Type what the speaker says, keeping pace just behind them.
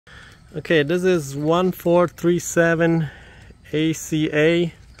Okay, this is 1437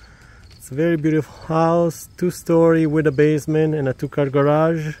 ACA. It's a very beautiful house, two-story with a basement and a two-car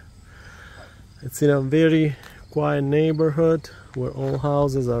garage. It's in a very quiet neighborhood where all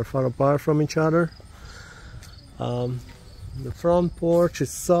houses are far apart from each other. The front porch is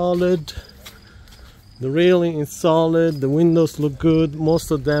solid. The railing is solid. The windows look good. Most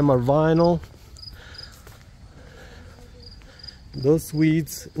of them are vinyl. Those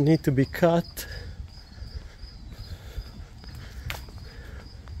weeds need to be cut.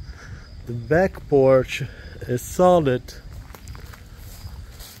 The back porch is solid.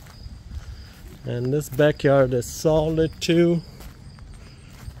 And this backyard is solid too.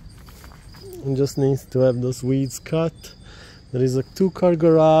 It just needs to have those weeds cut. There is a two-car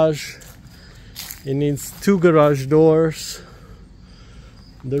garage. It needs two garage doors.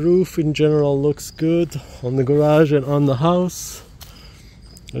 The roof in general looks good on the garage and on the house.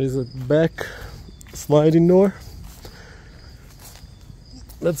 There is a back sliding door.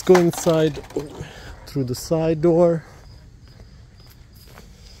 Let's go inside through the side door.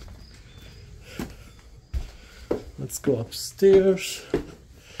 Let's go upstairs.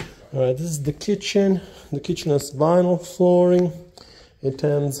 Alright, this is the kitchen. The kitchen has vinyl flooring. It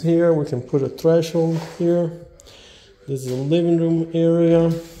ends here. We can put a threshold here. This is a living room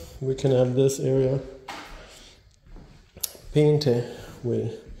area. We can have this area painted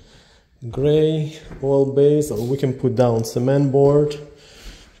with gray oil base, or we can put down cement board.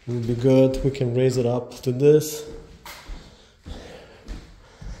 It will be good. We can raise it up to this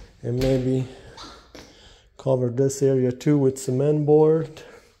and maybe cover this area too with cement board.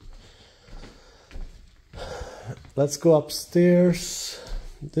 Let's go upstairs.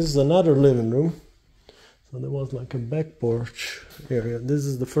 This is another living room. So there was like a back porch area. This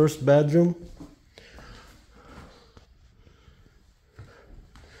is the first bedroom.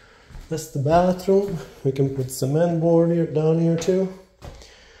 That's the bathroom. We can put cement board here, down here too.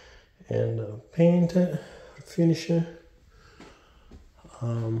 And paint it, finish it.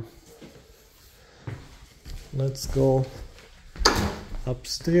 Let's go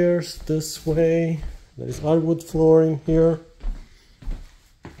upstairs this way. There is hardwood flooring here.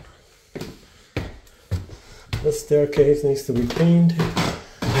 The staircase needs to be painted,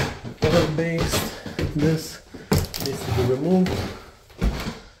 oil-based. This needs to be removed,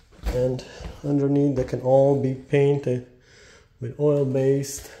 and underneath they can all be painted with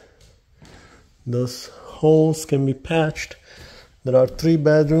oil-based. Those holes can be patched. There are 3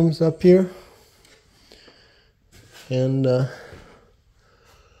 bedrooms up here, and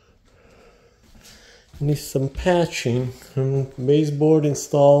needs some patching. Baseboard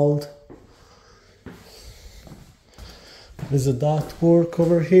installed. There's a ductwork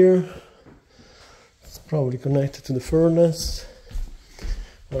over here. It's probably connected to the furnace.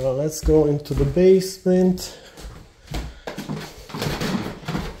 Let's go into the basement.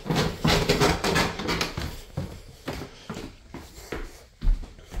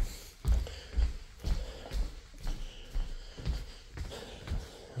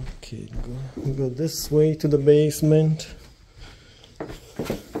 Okay, go this way to the basement.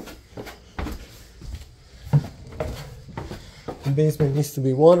 The basement needs to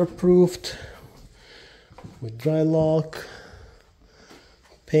be waterproofed with dry lock,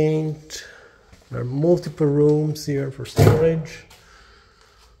 paint. There are multiple rooms here for storage.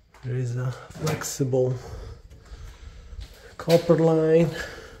 There is a flexible copper line,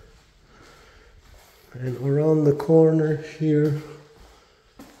 and around the corner here,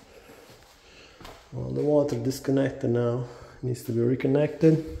 well, the water disconnected now, it needs to be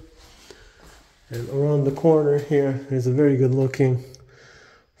reconnected. And around the corner here is a very good looking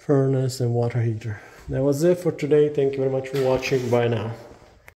furnace and water heater. That was it for today. Thank you very much for watching. Bye now.